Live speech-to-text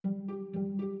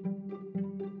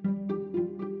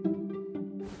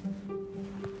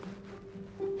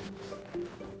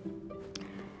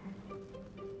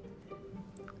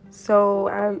So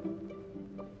I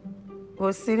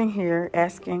was sitting here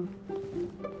asking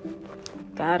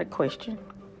God a question,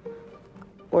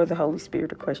 or the Holy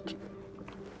Spirit a question.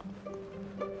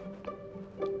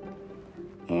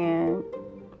 And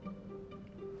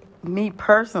me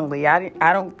personally, I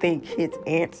don't think his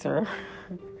answer,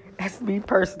 that's me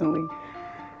personally,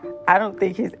 I don't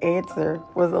think his answer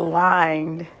was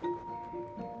aligned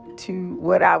to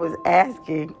what I was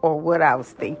asking or what I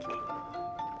was thinking.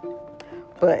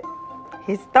 But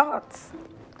his thoughts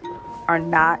are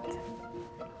not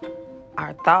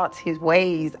our thoughts. His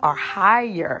ways are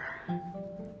higher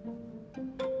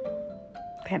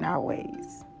than our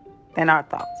ways, than our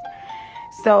thoughts.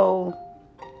 So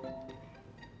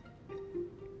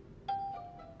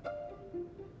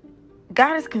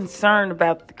God is concerned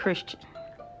about the Christian.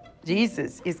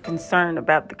 Jesus is concerned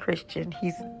about the Christian.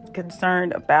 He's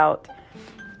concerned about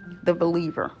the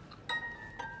believer.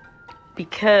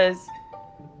 Because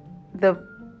the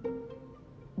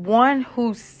one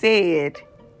who said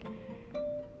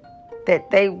that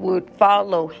they would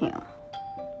follow him,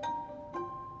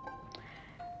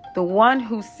 the one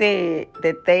who said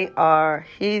that they are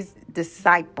his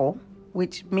disciple,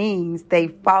 which means they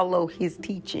follow his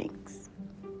teachings,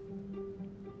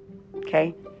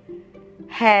 okay,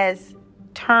 has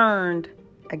turned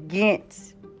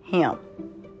against him,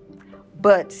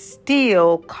 but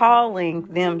still calling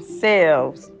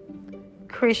themselves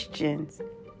Christians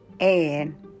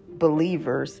and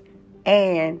believers,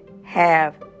 and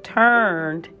have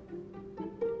turned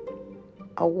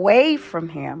away from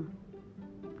him,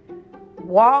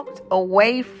 walked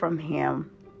away from him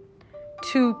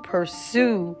to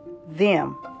pursue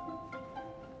them.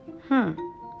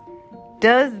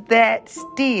 Does that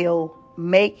still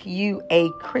make you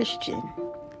a Christian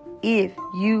if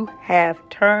you have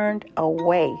turned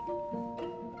away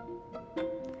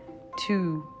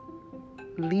to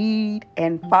lead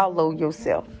and follow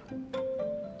yourself?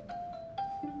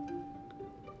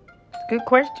 Good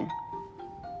question.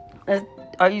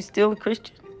 Are you still a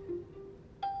Christian?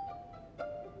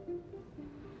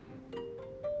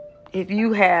 If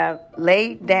you have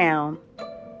laid down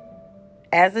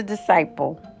as a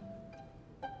disciple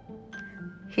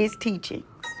his teachings,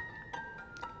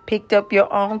 picked up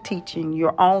your own teaching,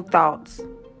 your own thoughts,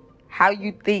 how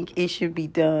you think it should be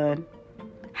done,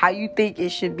 how you think it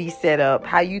should be set up,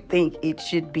 how you think it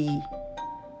should be,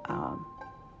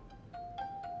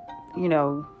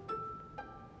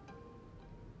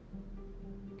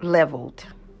 leveled.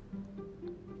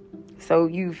 So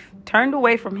you've turned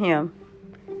away from him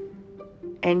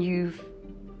and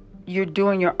you're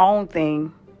doing your own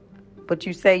thing, but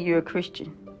you say you're a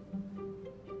Christian.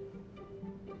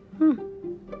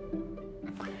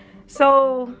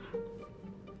 So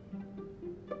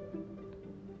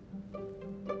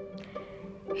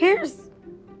here's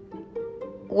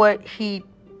what he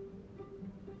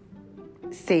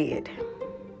said.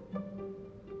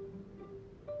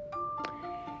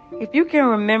 If you can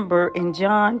remember in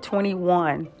John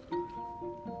 21,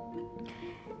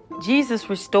 Jesus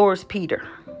restores Peter.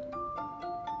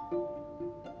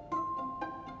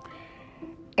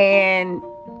 And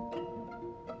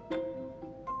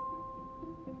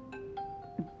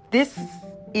this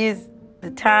is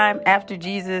the time after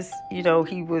Jesus, he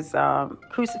was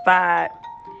crucified,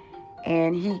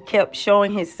 and he kept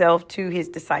showing himself to his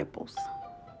disciples.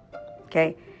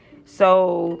 Okay,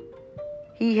 so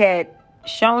he had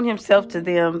shown himself to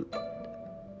them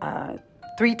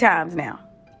 3 times now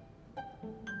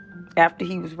after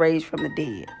he was raised from the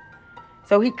dead.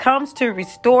 So he comes to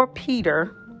restore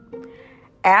Peter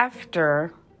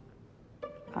after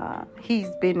he's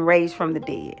been raised from the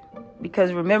dead.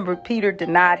 Because remember, Peter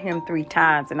denied him 3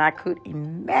 times, and I could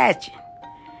imagine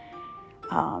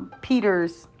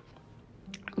Peter's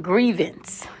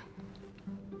grievance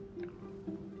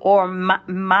or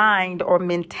mind or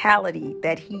mentality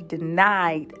that he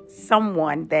denied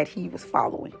someone that he was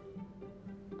following.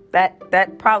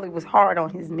 That probably was hard on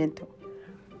his mental.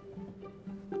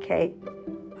 Okay,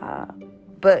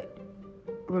 but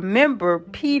remember,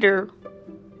 Peter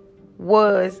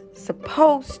was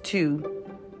supposed to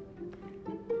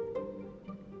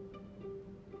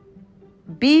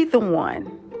be the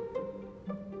one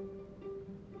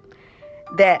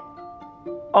that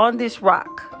on this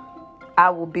rock I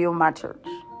will build my church.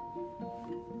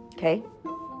 Okay?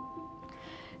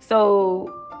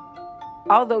 So,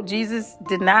 although Jesus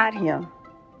denied him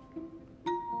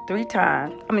 3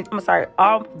 times,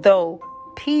 although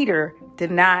Peter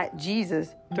denied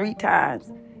Jesus 3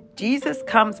 times, Jesus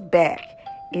comes back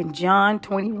in John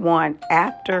 21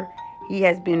 after he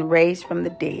has been raised from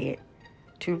the dead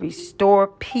to restore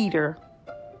Peter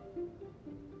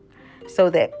so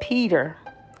that Peter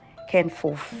can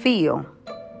fulfill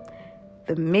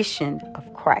the mission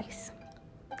of Christ.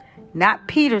 Not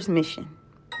Peter's mission,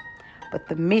 but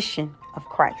the mission of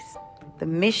Christ. The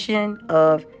mission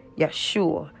of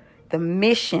Yeshua. The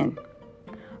mission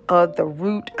of the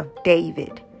root of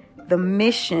David. The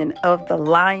mission of the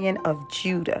Lion of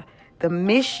Judah. The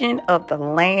mission of the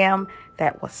Lamb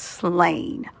that was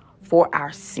slain for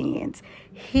our sins.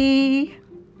 He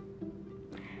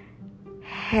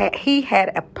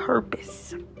had a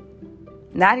purpose.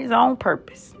 Not his own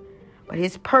purpose, but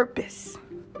his purpose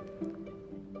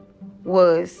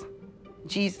was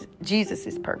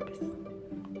Jesus's purpose.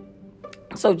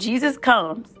 So Jesus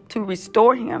comes to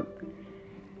restore him,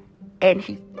 and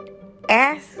he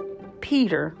asked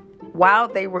Peter while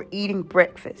they were eating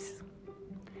breakfast.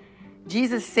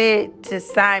 Jesus said to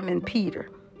Simon Peter,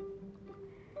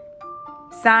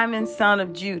 "Simon, son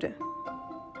of Judah,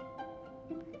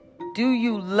 do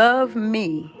you love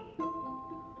me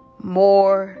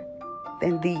more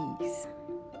than these?"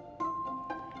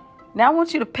 Now I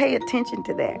want you to pay attention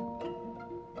to that.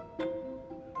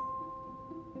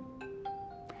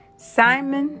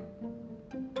 Simon,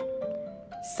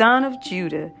 son of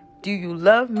Judah, do you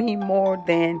love me more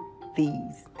than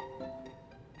these?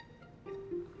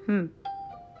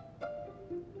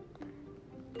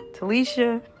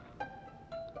 Talisha,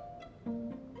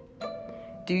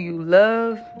 do you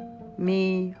love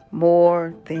me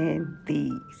more than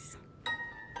these?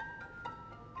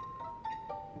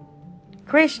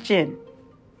 Christian,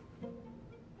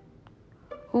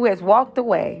 who has walked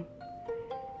away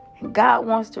and God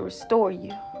wants to restore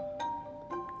you.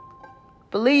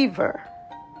 Believer,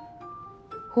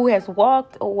 who has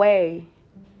walked away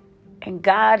and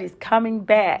God is coming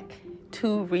back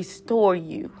to restore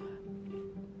you.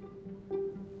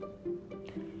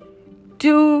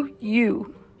 Do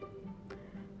you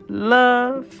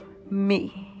love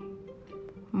me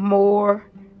more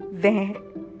than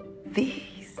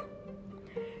these?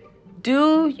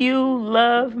 Do you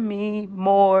love me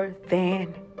more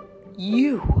than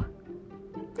you?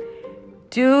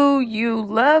 Do you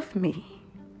love me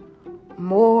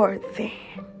more than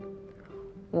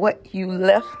what you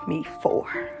left me for?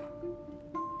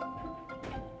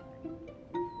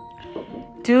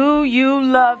 Do you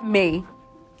love me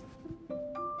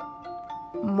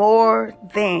more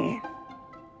than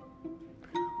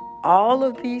all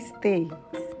of these things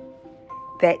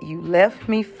that you left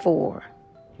me for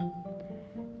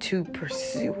to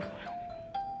pursue?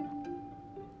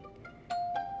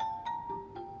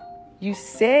 You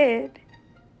said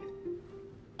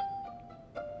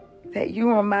that you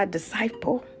were my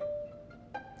disciple.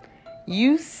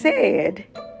 You said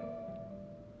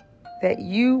that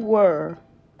you were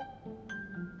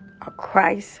a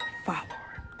Christ follower.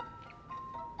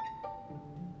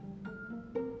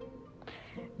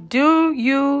 Do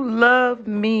you love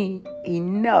me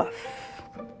enough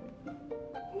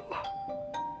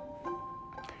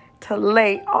to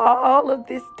lay all of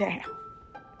this down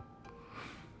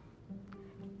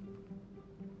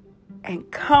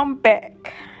and come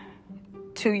back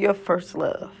to your first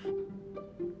love?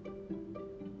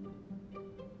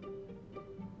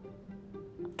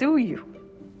 Do you?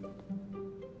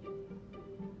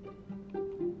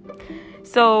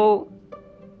 So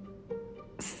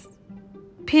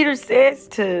Peter says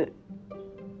to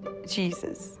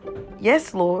Jesus,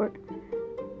 "Yes, Lord,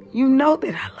 you know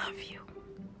that I love you."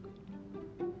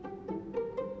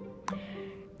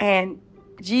 And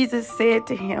Jesus said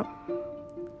to him,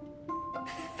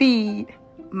 "Feed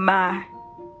my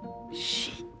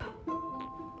sheep."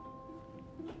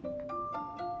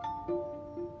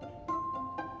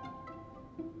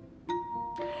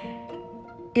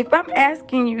 If I'm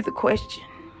asking you the question,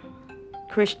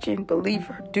 Christian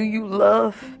believer, do you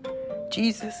love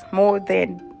Jesus more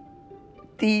than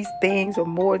these things or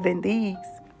more than these?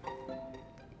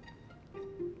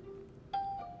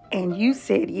 And you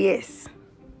said yes.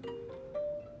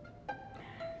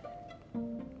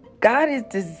 God is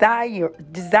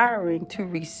desiring to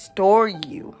restore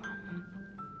you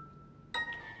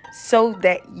so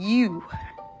that you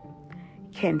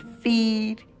can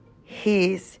feed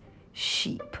his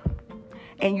sheep.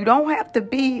 And you don't have to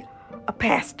be a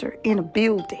pastor in a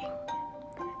building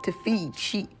to feed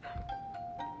sheep.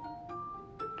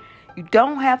 You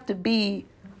don't have to be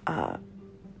an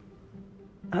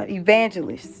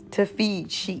evangelist to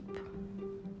feed sheep.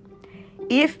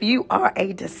 If you are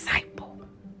a disciple,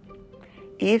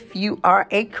 if you are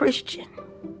a Christian,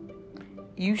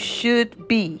 you should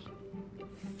be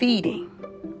feeding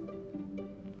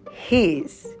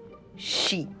his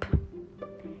sheep.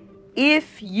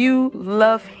 If you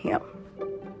love him,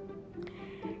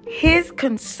 His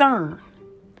concern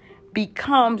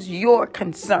becomes your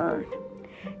concern.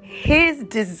 His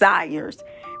desires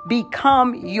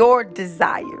become your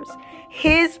desires.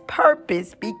 His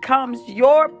purpose becomes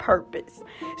your purpose.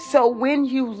 So when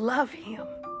you love him,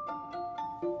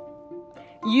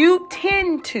 you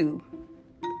tend to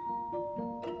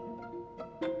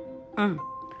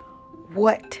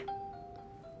what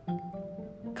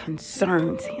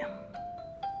concerns him.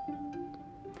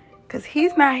 Because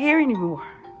he's not here anymore.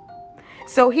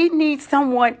 So he needs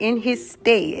someone in his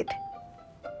stead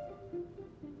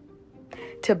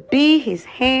to be his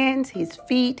hands, his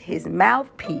feet, his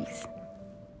mouthpiece,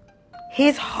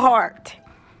 his heart,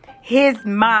 his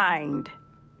mind,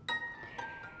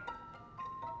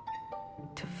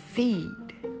 to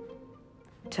feed,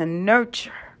 to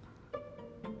nurture.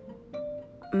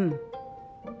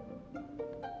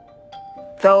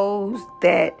 Those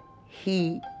that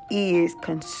he is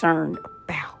concerned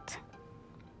about.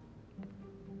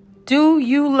 Do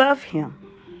you love him?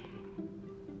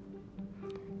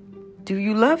 Do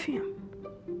you love him?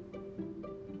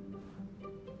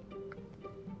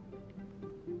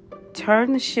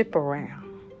 Turn the ship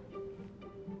around.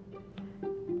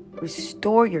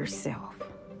 Restore yourself.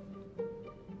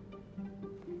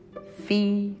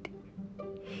 Feed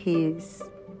his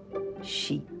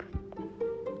sheep.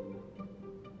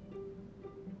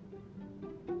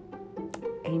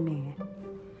 Amen.